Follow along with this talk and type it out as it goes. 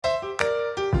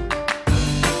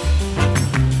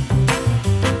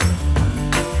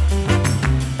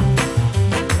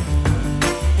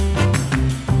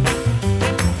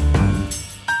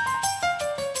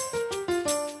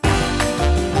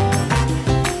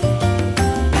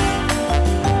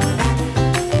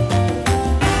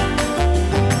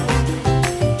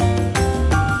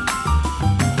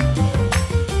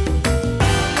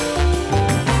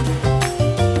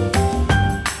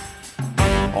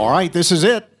right, this is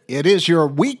it. It is your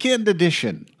weekend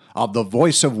edition of The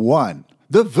Voice of One,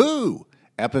 The VOO,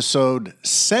 episode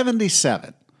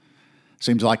 77.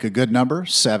 Seems like a good number,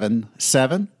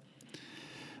 77.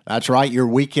 That's right, your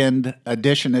weekend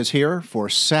edition is here for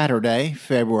Saturday,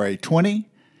 February 20,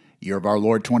 year of our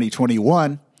Lord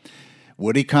 2021.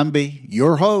 Woody Cumby,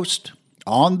 your host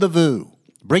on The VOO,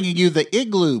 bringing you the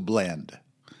Igloo blend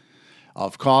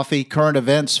of coffee, current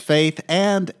events, faith,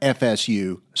 and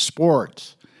FSU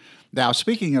sports. Now,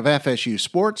 speaking of FSU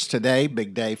sports, today,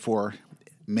 big day for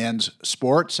men's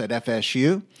sports at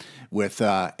FSU with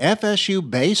FSU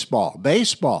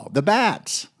baseball, the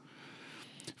Bats.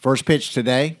 First pitch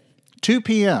today, 2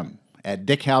 p.m. at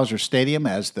Dick Howser Stadium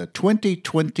as the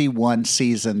 2021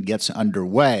 season gets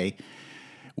underway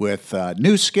with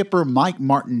new skipper Mike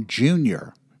Martin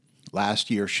Jr. Last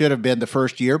year should have been the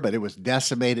first year, but it was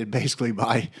decimated basically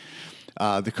by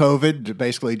the COVID.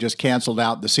 Basically, just canceled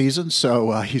out the season.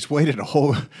 So he's waited a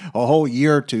whole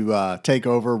year to take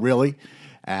over, really,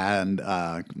 and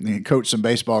coach some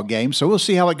baseball games. So we'll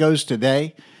see how it goes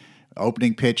today.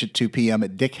 Opening pitch at 2 p.m.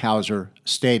 at Dick Howser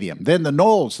Stadium. Then the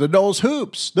Noles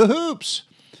Hoops, the Hoops.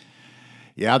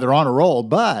 Yeah, they're on a roll,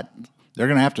 but they're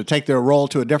going to have to take their roll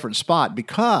to a different spot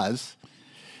because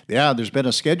there's been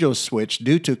a schedule switch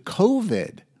due to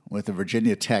COVID with the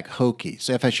Virginia Tech Hokies.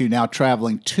 FSU now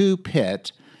traveling to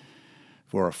Pitt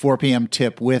for a 4 p.m.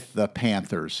 tip with the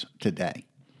Panthers today.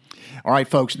 All right,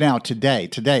 folks, now today,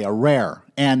 a rare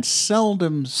and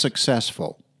seldom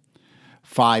successful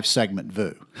 5-segment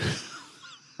VOO.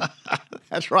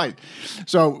 That's right.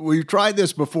 So we've tried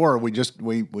this before.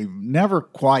 We've never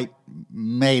quite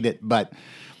made it, but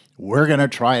we're going to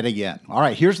try it again. All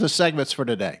right, here's the segments for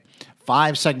today.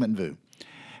 5-segment VOO.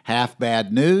 Half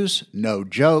bad news, no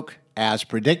joke, as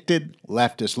predicted,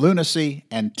 leftist lunacy,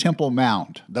 and Temple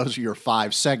Mound. Those are your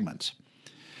 5 segments.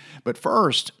 But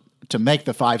first, to make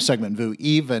the 5-segment VOO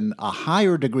even a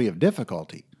higher degree of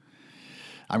difficulty,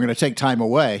 I'm going to take time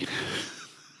away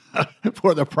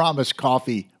for the promised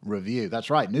coffee review.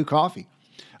 That's right, new coffee.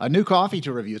 A new coffee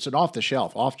to review. It's an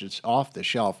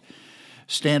off-the-shelf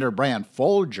standard brand,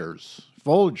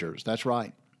 Folgers, that's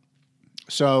right.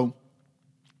 So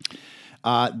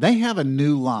they have a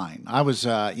new line. I was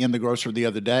in the grocery the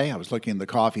other day. I was looking in the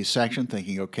coffee section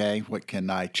thinking, okay, what can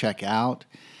I check out?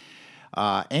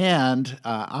 And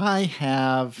I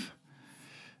have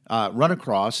run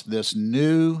across this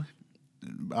new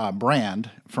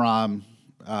brand from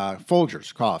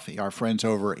Folgers Coffee. Our friends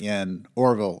over in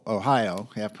Orville, Ohio,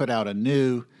 have put out a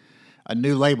new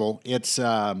label. It's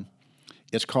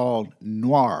called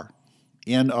Noir,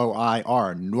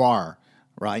 Noir, Noir.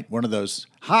 Right? One of those,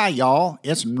 hi, y'all,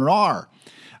 it's noir.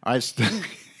 It's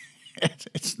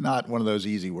not one of those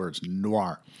easy words,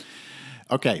 noir.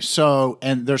 Okay, so,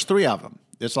 and there's 3 of them.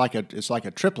 It's like a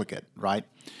triplicate, right?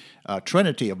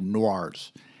 Trinity of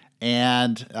noirs.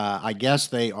 And I guess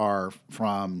they are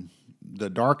from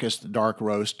the darkest dark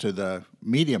roast to the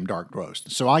medium dark roast.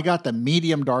 So I got the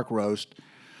medium dark roast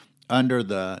under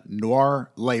the noir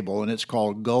label, and it's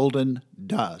called Golden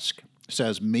Dusk. It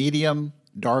says medium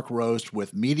dark roast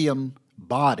with medium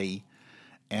body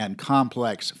and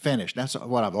complex finish. That's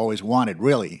what I've always wanted,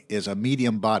 really, is a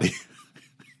medium body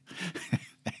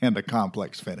and a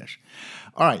complex finish.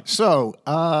 All right, so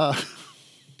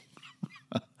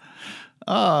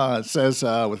it says,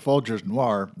 with Folgers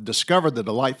Noir, discover the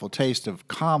delightful taste of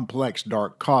complex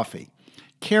dark coffee.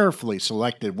 Carefully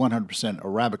selected 100%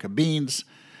 Arabica beans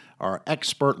are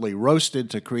expertly roasted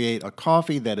to create a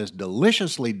coffee that is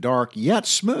deliciously dark yet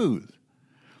smooth.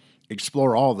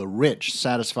 Explore all the rich,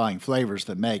 satisfying flavors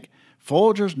that make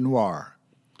Folgers Noir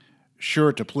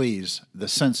sure to please the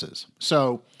senses.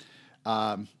 So,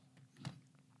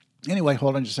 anyway,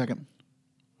 hold on just a second.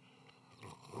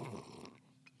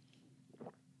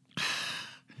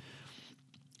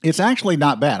 It's actually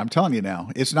not bad. I'm telling you now,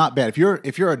 it's not bad. If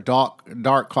you're a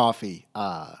dark coffee,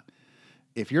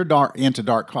 if you're into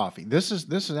dark coffee, this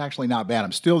is actually not bad.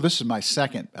 This is my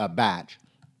second batch,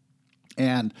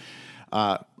 and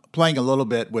playing a little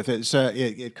bit with it. So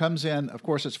it comes in, of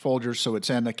course, it's Folgers, so it's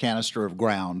in a canister of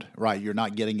ground, right? You're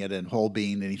not getting it in whole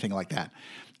bean, anything like that.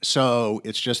 So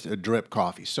it's just a drip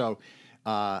coffee. So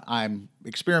I'm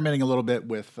experimenting a little bit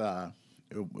with,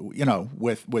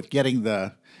 with getting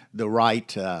the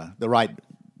right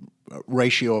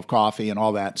ratio of coffee and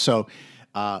all that. So,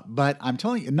 but I'm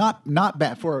telling you, not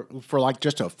bad for like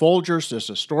just a Folgers, just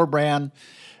a store brand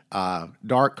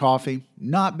dark coffee.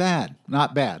 Not bad.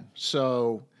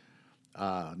 So.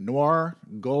 Noir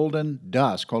Golden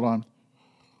Dusk. Hold on.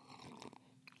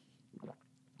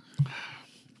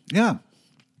 Yeah.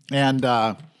 And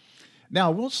Now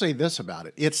we'll say this about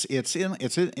it: it's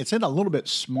in a little bit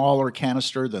smaller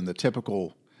canister than the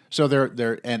typical. So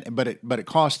but it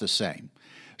costs the same.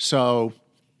 So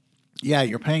yeah,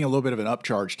 you're paying a little bit of an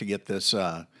upcharge to get this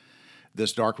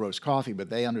dark roast coffee, but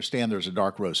they understand there's a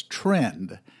dark roast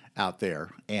trend out there,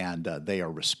 and they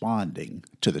are responding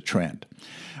to the trend.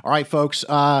 All right, folks.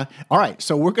 All right,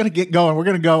 so we're going to get going. We're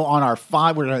going to go on our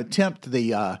five. We're going to attempt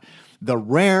the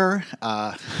rare.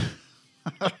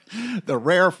 The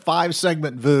rare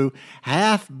 5-segment VU,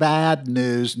 half bad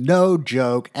news, no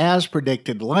joke, as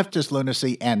predicted, leftist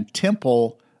lunacy, and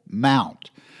Temple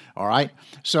Mount. All right,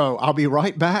 so I'll be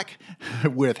right back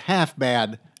with half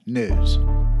bad news.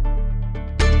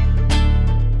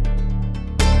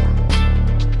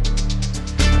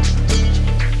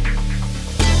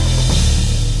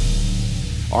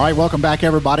 All right, welcome back,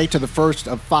 everybody, to the first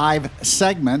of 5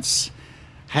 segments.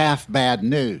 Half bad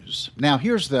news. Now,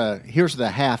 here's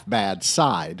the half bad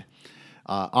side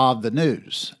of the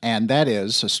news, and that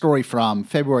is a story from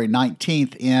February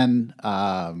 19th in,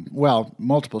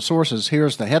 multiple sources.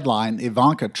 Here's the headline: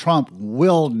 Ivanka Trump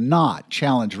will not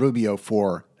challenge Rubio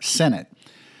for Senate.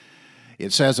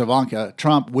 It says Ivanka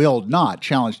Trump will not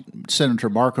challenge Senator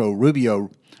Marco Rubio,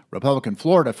 Republican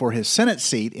Florida, for his Senate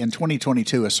seat in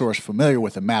 2022. A source familiar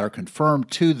with the matter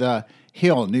confirmed to the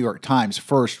Hill. New York Times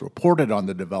first reported on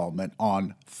the development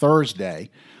on Thursday,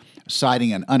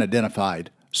 citing an unidentified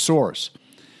source.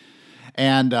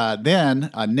 And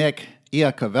then Nick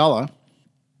Iacovella,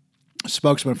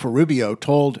 spokesman for Rubio,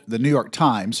 told the New York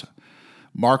Times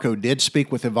Marco did speak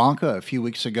with Ivanka a few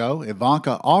weeks ago.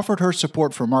 Ivanka offered her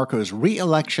support for Marco's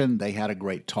re-election. They had a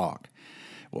great talk.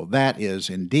 Well, that is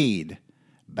indeed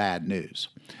bad news.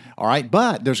 All right,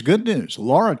 but there's good news.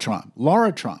 Laura Trump,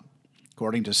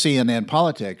 according to CNN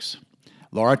Politics,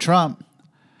 Laura Trump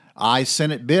eyes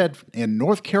Senate bid in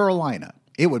North Carolina.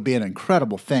 It would be an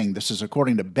incredible thing. This is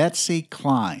according to Betsy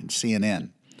Klein, CNN.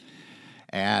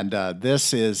 And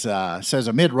this is says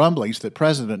amid rumblings that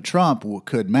President Trump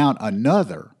could mount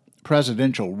another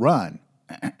presidential run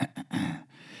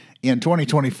in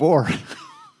 2024.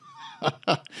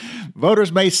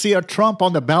 Voters may see a Trump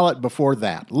on the ballot before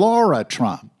that. Laura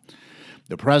Trump,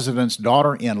 the president's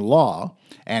daughter-in-law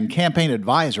and campaign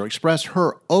advisor, expressed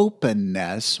her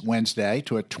openness Wednesday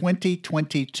to a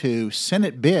 2022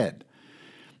 Senate bid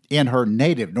in her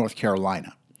native North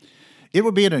Carolina. It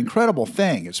would be an incredible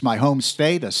thing. It's my home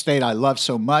state, a state I love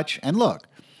so much. And look,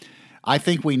 I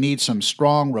think we need some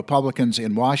strong Republicans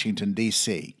in Washington,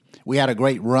 D.C. We had a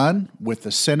great run with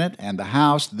the Senate and the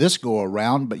House this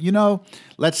go-around, but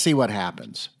let's see what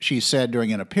happens, she said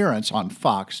during an appearance on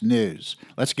Fox News.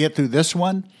 Let's get through this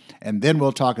one, and then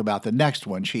we'll talk about the next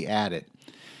one, she added.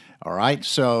 All right,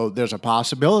 so there's a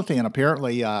possibility, and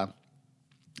apparently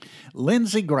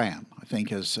Lindsey Graham, I think,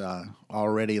 has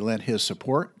already lent his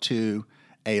support to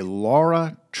a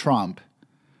Laura Trump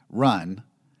run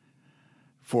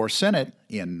for Senate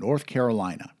in North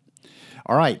Carolina.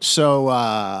 All right, so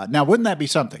now wouldn't that be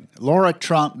something? Laura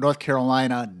Trump, North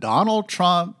Carolina, Donald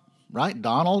Trump, right?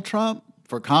 Donald Trump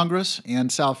for Congress in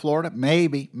South Florida?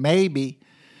 Maybe.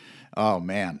 Oh,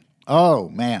 man. All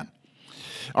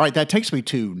right, that takes me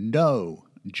to no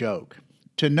joke.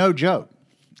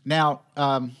 Now,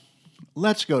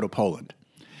 let's go to Poland.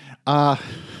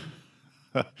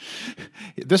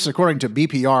 This is according to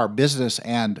BPR, Business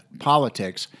and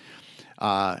Politics.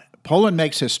 Poland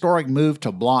makes historic move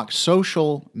to block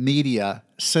social media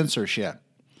censorship.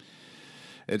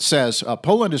 It says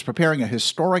Poland is preparing a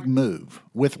historic move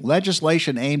with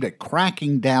legislation aimed at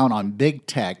cracking down on big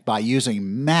tech by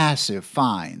using massive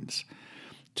fines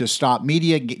to stop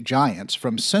media giants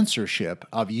from censorship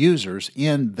of users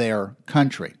in their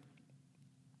country.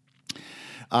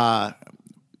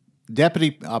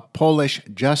 Deputy Polish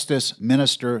Justice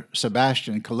Minister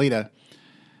Sebastian Kalita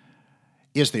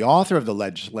is the author of the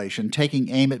legislation taking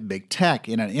aim at big tech.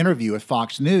 In an interview with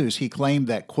Fox News, he claimed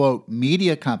that, quote,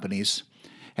 media companies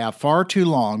have far too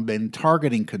long been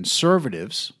targeting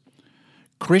conservatives,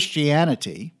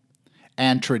 Christianity,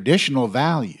 and traditional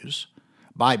values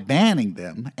by banning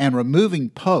them and removing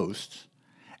posts,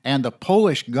 and the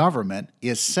Polish government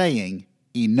is saying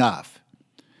enough.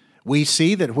 We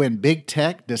see that when big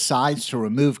tech decides to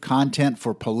remove content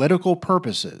for political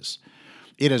purposes,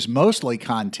 it is mostly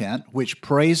content which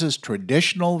praises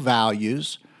traditional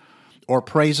values or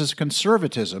praises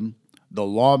conservatism, the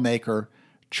lawmaker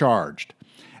charged,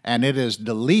 and it is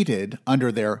deleted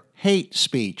under their hate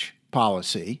speech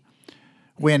policy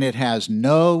when it has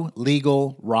no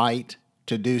legal right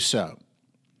to do so.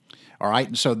 All right,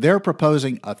 and so they're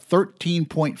proposing a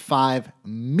 $13.5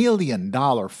 million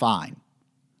fine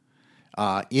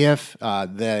if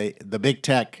the big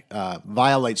tech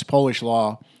violates Polish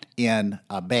law in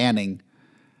banning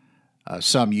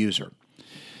some user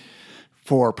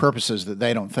for purposes that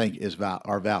they don't think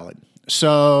are valid.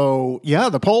 So, yeah,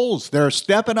 the polls, they're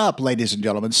stepping up, ladies and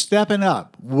gentlemen, stepping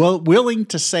up, willing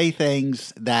to say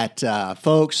things that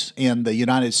folks in the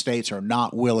United States are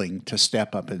not willing to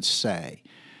step up and say,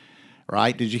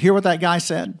 right? Did you hear what that guy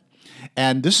said?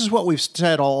 And this is what we've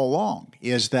said all along,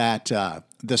 is that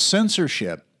the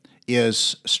censorship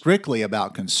is strictly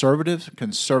about conservative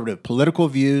political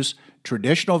views,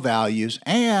 traditional values,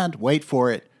 and, wait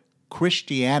for it,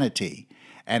 Christianity.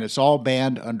 And it's all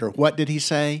banned under, what did he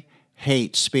say?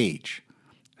 Hate speech.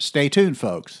 Stay tuned,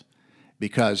 folks,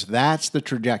 because that's the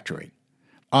trajectory.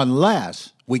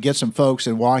 Unless we get some folks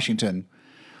in Washington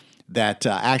that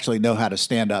actually know how to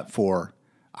stand up for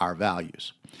our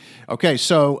values. Okay,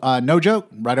 so no joke,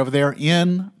 right over there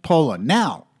in Poland.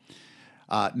 Now,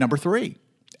 number 3,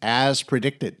 as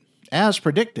predicted. As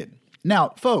predicted.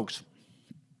 Now, folks,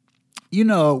 you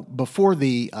know, before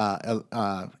the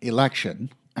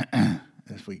election,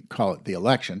 if we call it the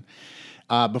election,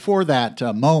 before that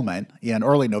moment in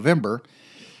early November,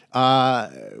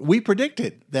 we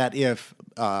predicted that if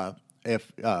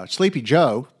Sleepy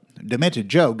Joe, Demented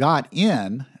Joe, got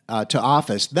in to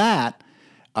office, that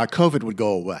COVID would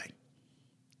go away.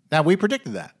 Now, we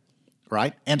predicted that,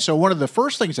 right? And so one of the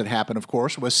first things that happened, of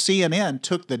course, was CNN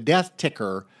took the death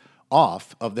ticker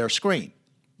off of their screen,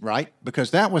 right?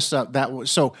 Because that was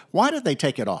so. Why did they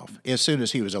take it off as soon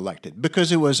as he was elected?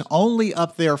 Because it was only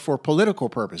up there for political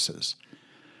purposes.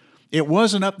 It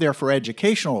wasn't up there for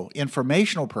educational,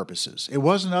 informational purposes. It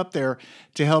wasn't up there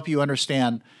to help you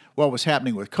understand what was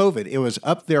happening with COVID. It was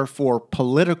up there for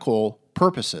political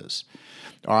purposes.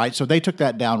 All right, so they took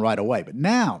that down right away. But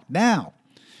now,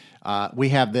 we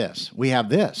have this. We have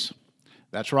this.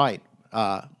 That's right.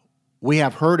 We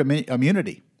have herd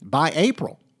immunity by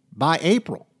April. By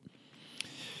April.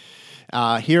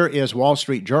 Here is Wall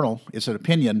Street Journal. It's an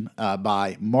opinion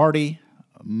by Marty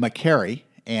Makary.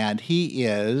 And he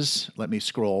is, let me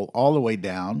scroll all the way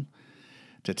down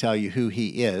to tell you who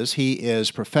he is. He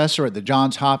is professor at the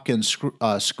Johns Hopkins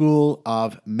School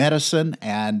of Medicine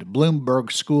and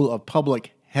Bloomberg School of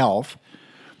Public Health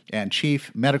and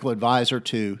chief medical advisor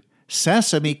to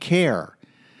Sesame Care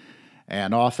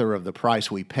and author of The Price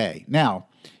We Pay. Now,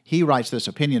 he writes this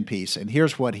opinion piece, and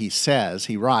here's what he says.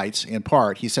 He writes, in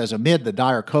part, he says, amid the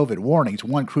dire COVID warnings,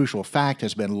 one crucial fact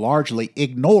has been largely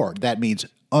ignored. That means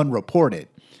unreported.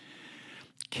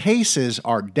 Cases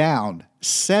are down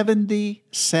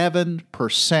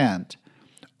 77%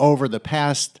 over the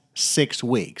past 6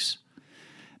 weeks.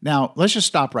 Now, let's just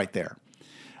stop right there.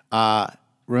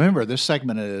 Remember, this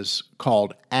segment is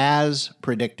called As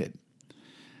Predicted.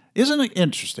 Isn't it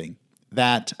interesting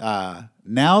that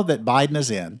now that Biden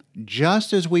is in,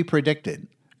 just as we predicted,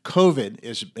 COVID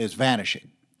is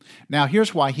vanishing? Now,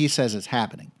 here's why he says it's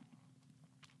happening.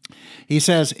 He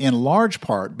says, in large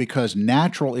part because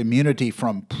natural immunity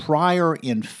from prior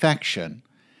infection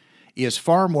is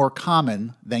far more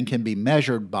common than can be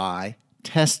measured by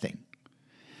testing.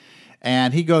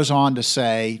 And he goes on to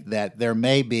say that there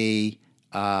may be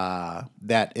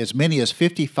that as many as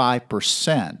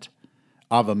 55%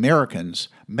 of Americans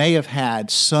may have had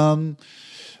some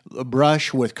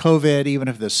brush with COVID, even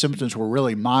if the symptoms were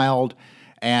really mild,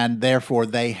 and therefore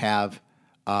they have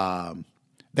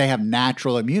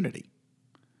natural immunity.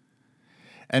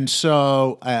 And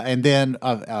so, and then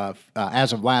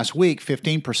as of last week,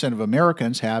 15% of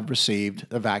Americans have received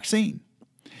a vaccine.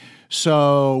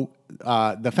 So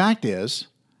the fact is,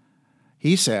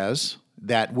 he says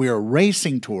that we're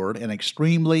racing toward an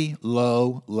extremely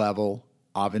low level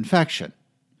of infection.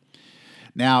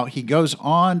 Now, he goes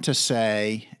on to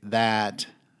say that,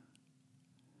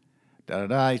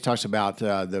 he talks about,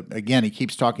 again, he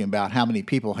keeps talking about how many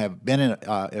people have been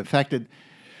infected.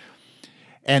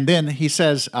 And then he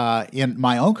says, in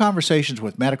my own conversations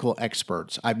with medical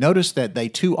experts, I've noticed that they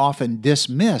too often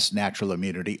dismiss natural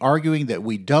immunity, arguing that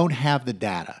we don't have the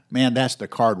data. Man, that's the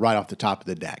card right off the top of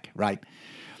the deck, right?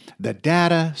 The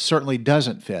data certainly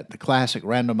doesn't fit the classic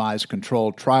randomized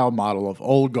controlled trial model of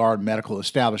old guard medical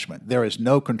establishment. There is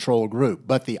no control group,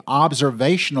 but the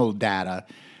observational data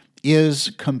is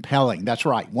compelling. That's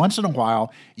right. Once in a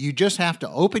while, you just have to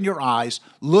open your eyes,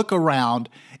 look around,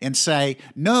 and say,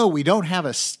 no, we don't have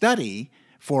a study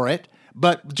for it,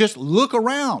 but just look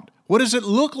around. What does it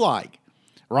look like?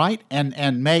 Right?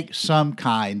 And make some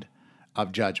kind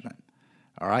of judgment.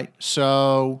 All right?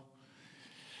 So,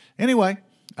 anyway,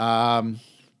 that's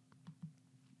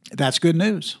good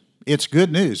news. It's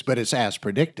good news, but it's as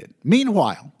predicted.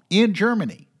 Meanwhile, in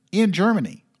Germany,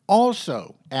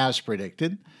 Also, as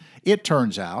predicted, it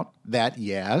turns out that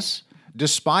yes,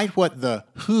 despite what the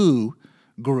WHO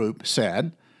group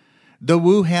said, the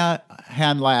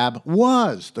Wuhan lab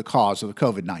was the cause of the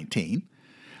COVID-19.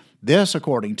 This,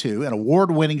 according to an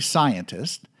award-winning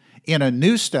scientist in a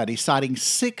new study citing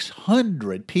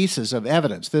 600 pieces of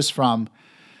evidence. This from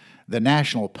the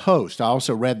National Post. I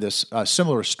also read this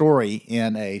similar story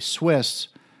in a Swiss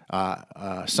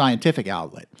scientific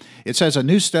outlet. It says a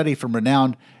new study from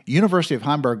renowned University of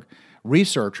Hamburg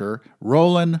researcher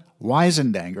Roland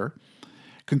Weisendanger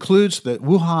concludes that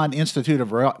Wuhan Institute of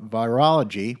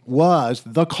Virology was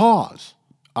the cause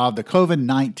of the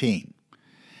COVID-19.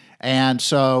 And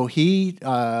so he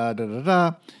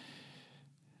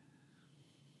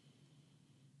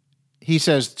he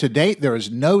says, to date, there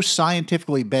is no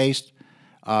scientifically based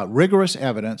rigorous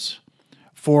evidence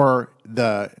for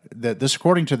this,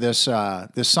 according to this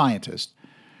scientist.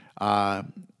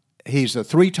 He's the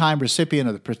 3-time recipient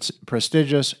of the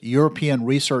prestigious European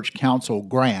Research Council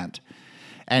grant.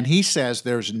 And he says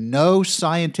there's no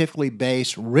scientifically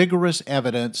based rigorous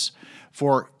evidence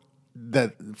for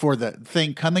the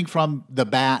thing coming from the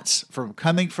bats,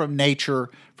 coming from nature,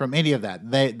 from any of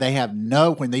that. They have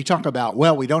no, when they talk about,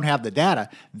 well, we don't have the data,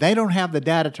 they don't have the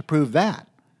data to prove that.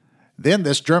 Then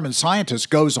this German scientist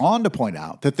goes on to point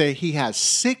out that he has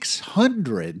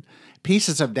 600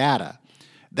 pieces of data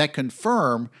that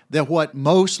confirm that what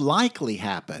most likely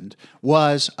happened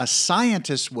was a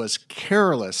scientist was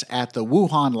careless at the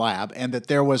Wuhan lab, and that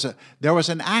there was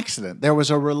an accident, there was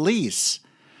a release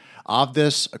of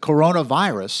this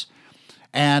coronavirus,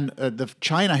 and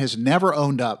China has never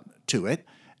owned up to it.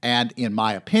 And in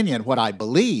my opinion, what I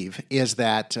believe is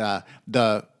that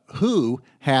the WHO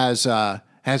has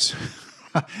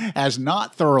has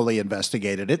not thoroughly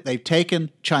investigated it. They've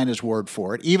taken China's word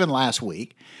for it, even last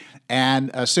week,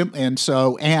 and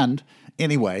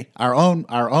anyway, our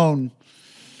own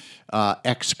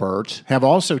experts have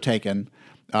also taken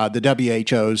the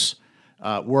WHO's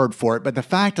word for it. But the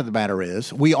fact of the matter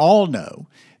is, we all know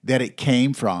that it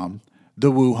came from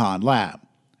the Wuhan lab,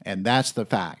 and that's the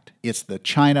fact. It's the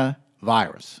China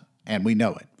virus, and we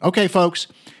know it. Okay, folks,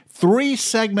 3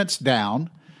 segments down,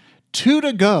 2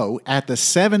 to go at the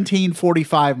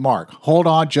 17:45 mark. Hold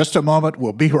on just a moment.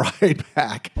 We'll be right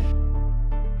back.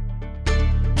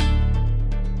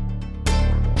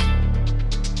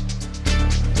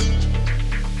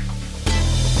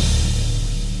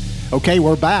 Okay,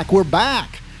 we're back. We're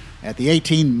back at the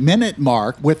 18-minute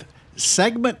mark with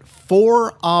segment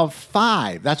 4 of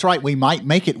 5. That's right. We might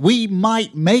make it. We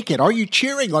might make it. Are you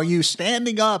cheering? Are you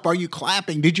standing up? Are you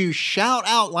clapping? Did you shout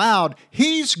out loud,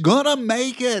 he's gonna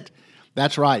make it?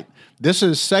 That's right. This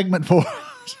is segment 4,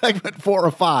 segment 4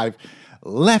 of 5,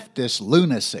 leftist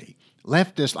lunacy.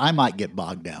 Leftist, I might get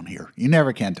bogged down here. You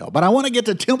never can tell. But I want to get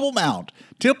to Temple Mount.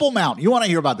 Temple Mount. You want to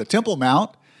hear about the Temple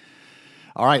Mount?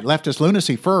 All right, leftist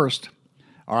lunacy first.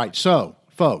 All right, so,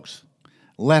 folks,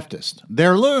 leftists,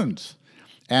 they're loons.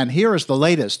 And here is the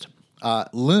latest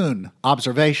loon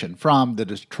observation from the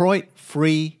Detroit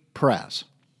Free Press.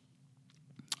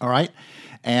 All right,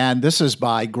 and this is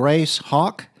by Grace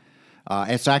Hawk.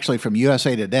 It's actually from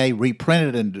USA Today,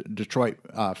 reprinted in Detroit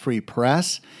Free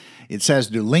Press. It says,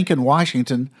 do Lincoln,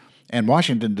 Washington, and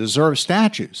Washington deserve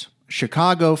statues?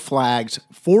 Chicago flags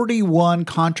 41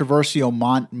 controversial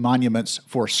monuments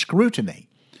for scrutiny.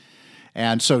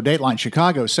 And so Dateline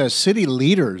Chicago says city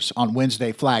leaders on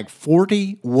Wednesday flagged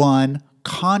 41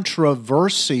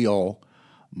 controversial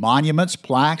monuments,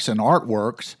 plaques, and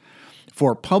artworks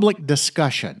for public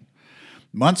discussion.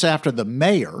 Months after the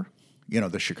mayor,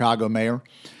 the Chicago mayor,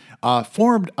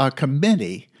 formed a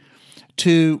committee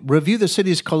to review the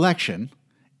city's collection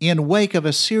in wake of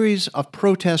a series of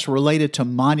protests related to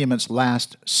monuments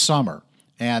last summer.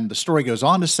 And the story goes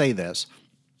on to say this.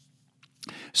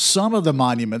 Some of the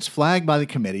monuments flagged by the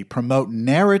committee promote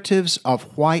narratives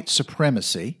of white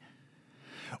supremacy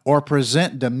or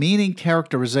present demeaning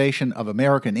characterization of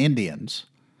American Indians,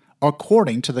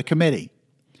 according to the committee.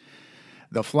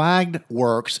 The flagged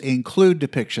works include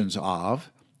depictions of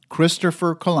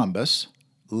Christopher Columbus,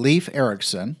 Leif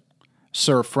Erikson,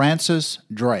 Sir Francis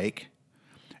Drake,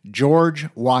 George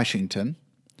Washington,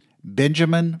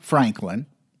 Benjamin Franklin,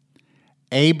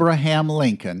 Abraham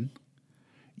Lincoln,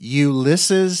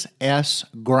 Ulysses S.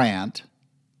 Grant,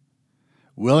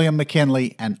 William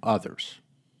McKinley, and others.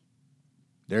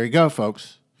 There you go,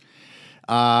 folks.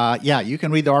 You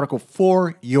can read the article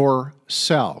for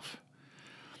yourself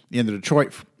in the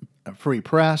Detroit Free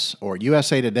Press or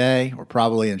USA Today or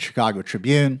probably in Chicago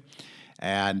Tribune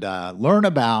and learn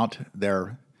about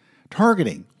their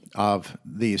targeting of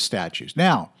these statues.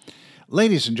 Now,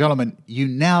 Ladies and gentlemen, you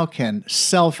now can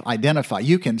self-identify.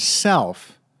 You can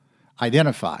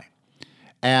self-identify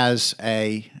as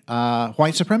a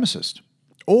white supremacist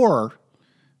or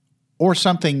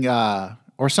something on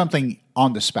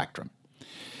the spectrum.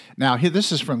 Now,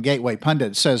 this is from Gateway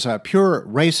Pundit. It says, pure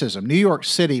racism. New York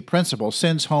City principal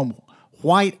sends home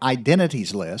white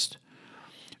identities list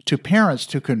to parents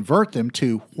to convert them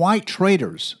to white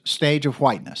traitors stage of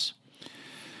whiteness.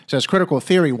 Says critical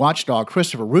theory watchdog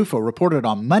Christopher Rufo reported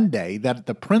on Monday that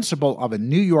the principal of a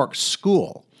New York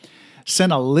school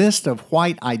sent a list of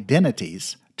white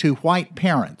identities to white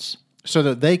parents so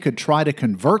that they could try to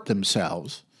convert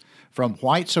themselves from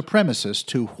white supremacist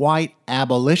to white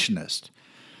abolitionist.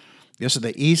 This is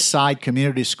the East Side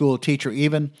Community School teacher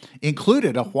even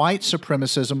included a white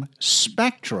supremacism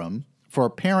spectrum for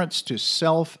parents to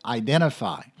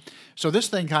self-identify. So this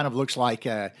thing kind of looks like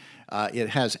it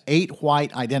has 8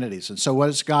 white identities. And so what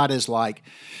it's got is like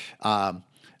a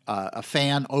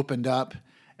fan opened up.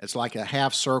 It's like a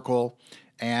half circle.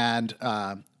 And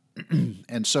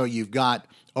and so you've got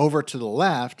over to the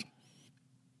left,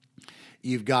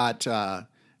 you've got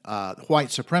white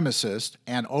supremacist,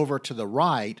 and over to the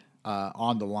right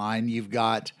on the line, you've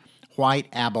got white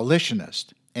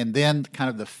abolitionist. And then kind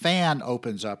of the fan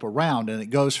opens up around, and it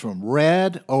goes from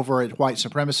red over at white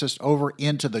supremacist over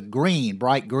into the green,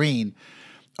 bright green,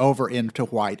 over into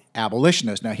white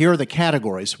abolitionist. Now, here are the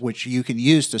categories which you can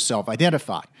use to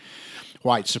self-identify.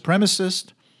 White supremacist.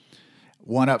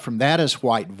 One up from that is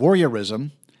white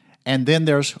voyeurism. And then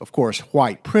there's, of course,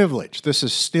 white privilege. This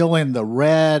is still in the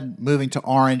red, moving to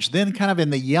orange. Then kind of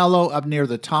in the yellow up near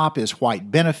the top is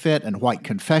white benefit and white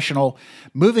confessional.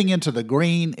 Moving into the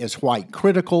green is white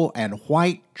critical and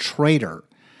white traitor.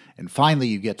 And finally,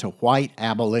 you get to white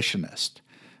abolitionist.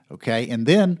 Okay, and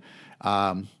then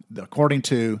according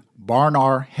to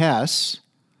Barnard Hess,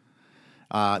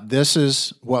 this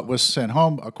is what was sent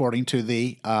home according to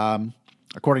this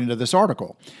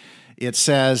article. It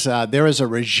says there is a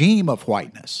regime of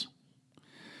whiteness,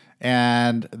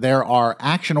 and there are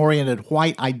action-oriented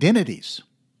white identities.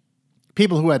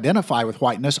 People who identify with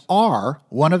whiteness are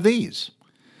one of these.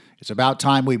 It's about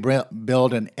time we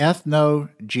build an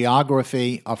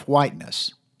ethnogeography of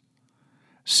whiteness,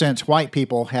 since white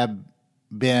people have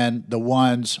been the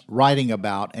ones writing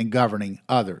about and governing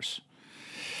others.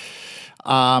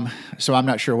 So I'm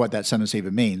not sure what that sentence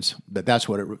even means, but that's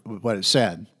what it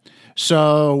said.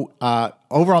 So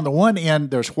over on the one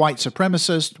end, there's white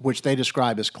supremacist, which they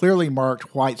describe as clearly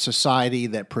marked white society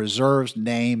that preserves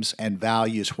names and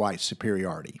values white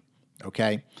superiority,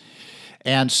 okay?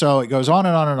 And so it goes on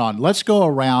and on and on. Let's go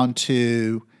around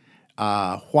to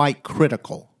white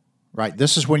critical, right?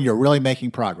 This is when you're really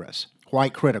making progress.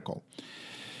 White critical.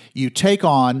 You take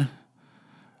on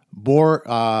board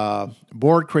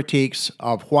critiques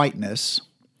of whiteness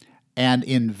and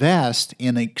invest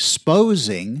in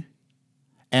exposing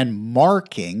and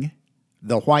marking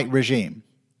the white regime.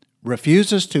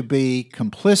 Refuses to be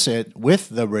complicit with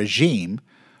the regime,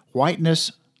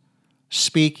 whiteness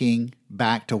speaking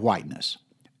back to whiteness.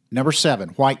 Number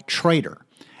 7, white traitor.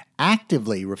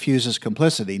 Actively refuses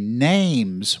complicity,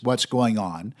 names what's going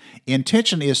on.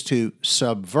 Intention is to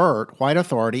subvert white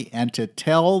authority and to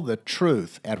tell the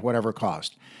truth at whatever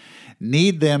cost.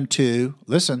 Need them to,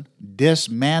 listen,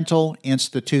 dismantle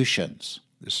institutions.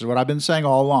 This is what I've been saying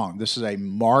all along. This is a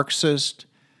Marxist.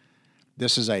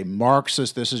 This is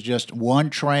just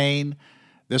one train.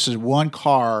 This is one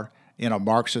car in a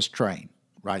Marxist train,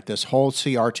 right? This whole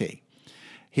CRT.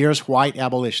 Here's white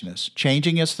abolitionists,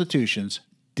 changing institutions,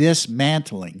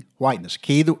 dismantling whiteness.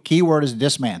 Key word is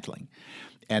dismantling,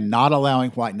 and not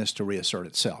allowing whiteness to reassert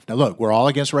itself. Now, look, we're all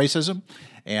against racism,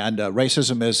 and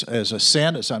racism is a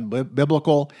sin. It's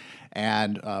unbiblical,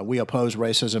 and we oppose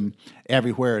racism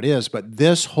everywhere it is. But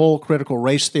this whole critical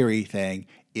race theory thing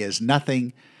is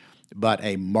nothing but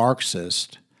a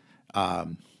Marxist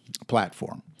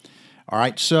platform. All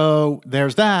right, so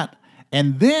there's that.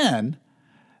 And then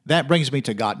that brings me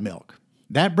to Got Milk.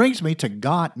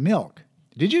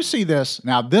 Did you see this?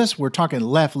 Now, we're talking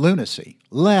left lunacy.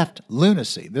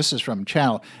 This is from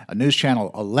News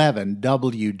Channel 11,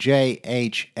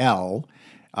 WJHL,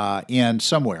 in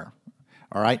somewhere.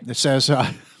 All right, it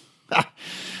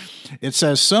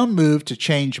says some move to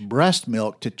change breast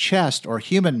milk to chest or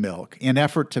human milk in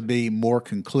effort to be more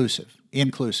inclusive.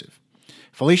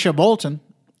 Felicia Bolton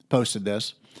posted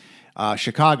this,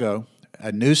 Chicago,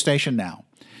 a news station now.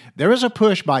 There is a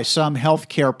push by some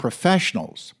healthcare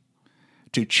professionals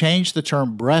to change the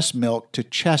term breast milk to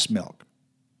chest milk.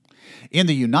 In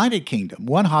the United Kingdom,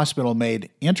 one hospital made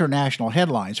international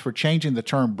headlines for changing the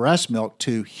term breast milk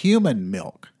to human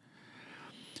milk.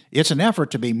 It's an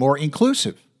effort to be more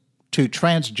inclusive to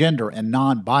transgender and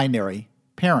non-binary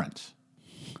parents.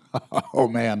 Oh,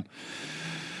 man.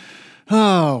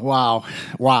 Oh, wow.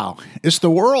 Wow. It's the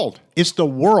world. It's the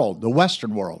world, the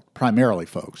Western world, primarily,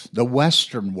 folks. The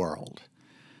Western world.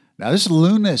 Now, this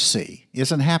lunacy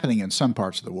isn't happening in some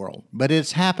parts of the world, but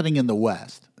it's happening in the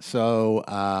West. So,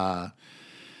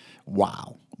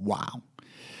 wow. Wow.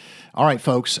 All right,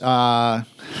 folks.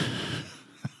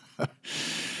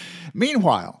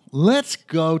 Meanwhile, let's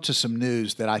go to some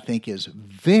news that I think is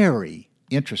very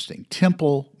interesting.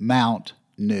 Temple Mount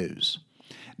news.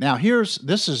 Now,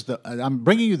 I'm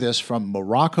bringing you this from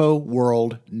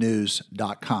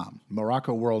MoroccoWorldNews.com.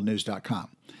 MoroccoWorldNews.com.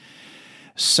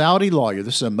 Saudi lawyer,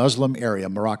 this is a Muslim area,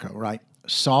 Morocco, right?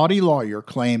 Saudi lawyer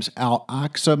claims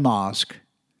Al-Aqsa Mosque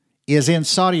is in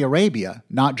Saudi Arabia,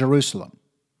 not Jerusalem.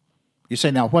 You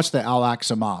say, now, what's the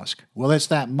Al-Aqsa Mosque? Well, it's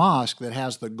that mosque that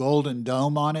has the golden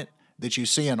dome on it that you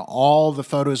see in all the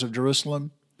photos of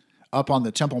Jerusalem up on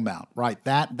the Temple Mount, right?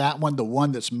 That one, the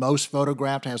one that's most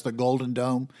photographed, has the golden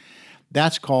dome.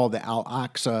 That's called the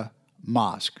Al-Aqsa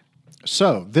Mosque.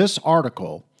 So this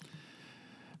article,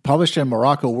 published in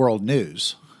Morocco World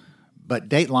News, but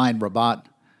Dateline Rabat,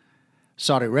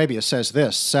 Saudi Arabia, says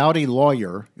this: Saudi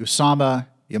lawyer Usama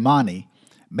Yamani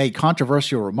made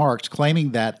controversial remarks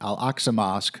claiming that Al-Aqsa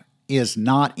Mosque is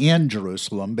not in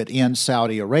Jerusalem, but in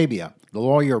Saudi Arabia. The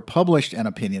lawyer published an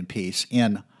opinion piece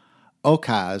in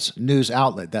Okaz news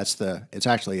outlet. It's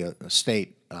actually a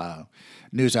state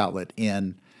news outlet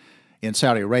in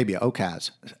Saudi Arabia,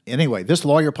 Okaz. Anyway, this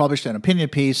lawyer published an opinion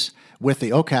piece with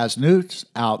the Okaz news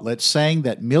outlet saying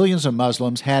that millions of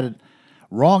Muslims had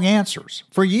wrong answers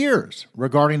for years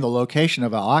regarding the location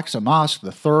of Al-Aqsa Mosque,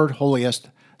 the third holiest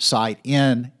site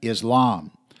in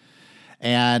Islam.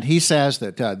 And he says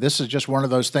that this is just one of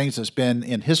those things that's been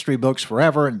in history books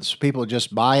forever, and people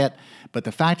just buy it. But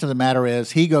the fact of the matter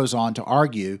is, he goes on to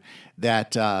argue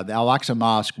that the Al-Aqsa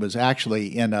Mosque was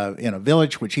actually in a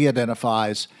village which he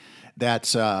identifies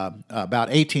that's about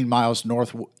 18 miles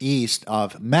northeast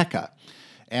of Mecca.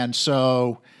 And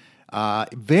so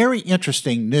very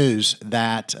interesting news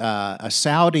that a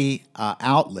Saudi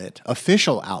outlet,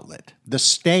 official outlet, the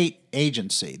state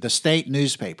agency, the state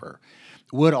newspaper,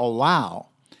 would allow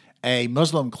a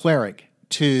Muslim cleric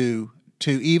to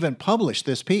even publish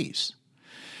this piece.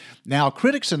 Now,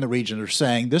 critics in the region are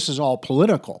saying this is all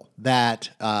political, that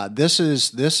this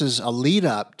is a lead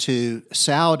up to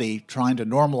Saudi trying to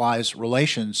normalize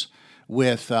relations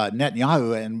with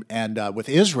Netanyahu and with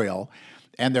Israel,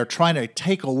 and they're trying to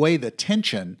take away the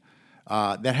tension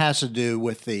that has to do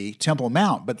with the Temple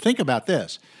Mount. But think about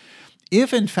this.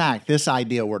 If, in fact, this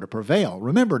idea were to prevail,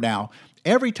 remember now,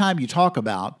 every time you talk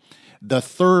about the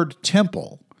third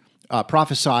temple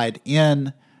prophesied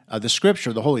in the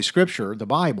Scripture, the Holy Scripture, the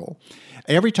Bible,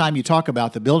 every time you talk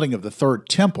about the building of the third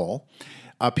temple,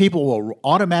 people will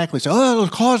automatically say, oh, it'll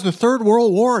cause the Third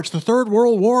World War. It's the Third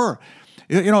World War.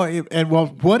 And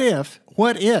well, what if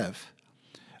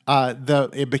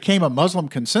it became a Muslim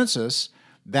consensus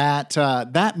that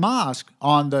that mosque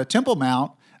on the Temple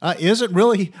Mount isn't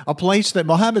really a place that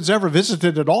Muhammad's ever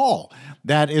visited at all,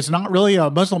 that is not really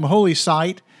a Muslim holy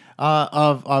site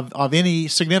of any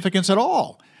significance at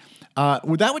all.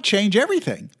 That would change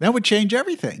everything. That would change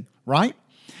everything, right?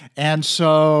 And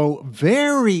so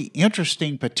very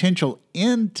interesting potential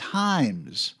end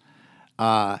times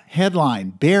headline,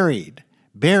 buried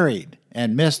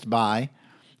and missed by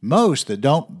most that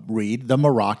don't read the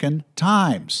Moroccan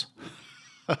Times.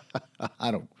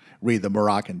 I don't read the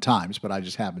Moroccan Times, but I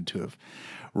just happen to have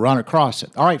run across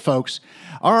it. All right, folks.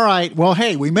 All right. Well,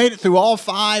 hey, we made it through all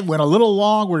five. Went a little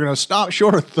long. We're going to stop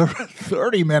short of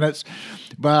 30 minutes.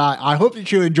 But I hope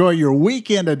that you enjoy your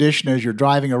weekend edition as you're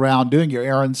driving around doing your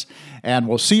errands. And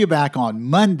we'll see you back on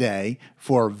Monday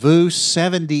for VU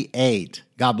 78.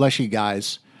 God bless you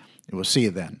guys. And we'll see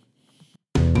you then.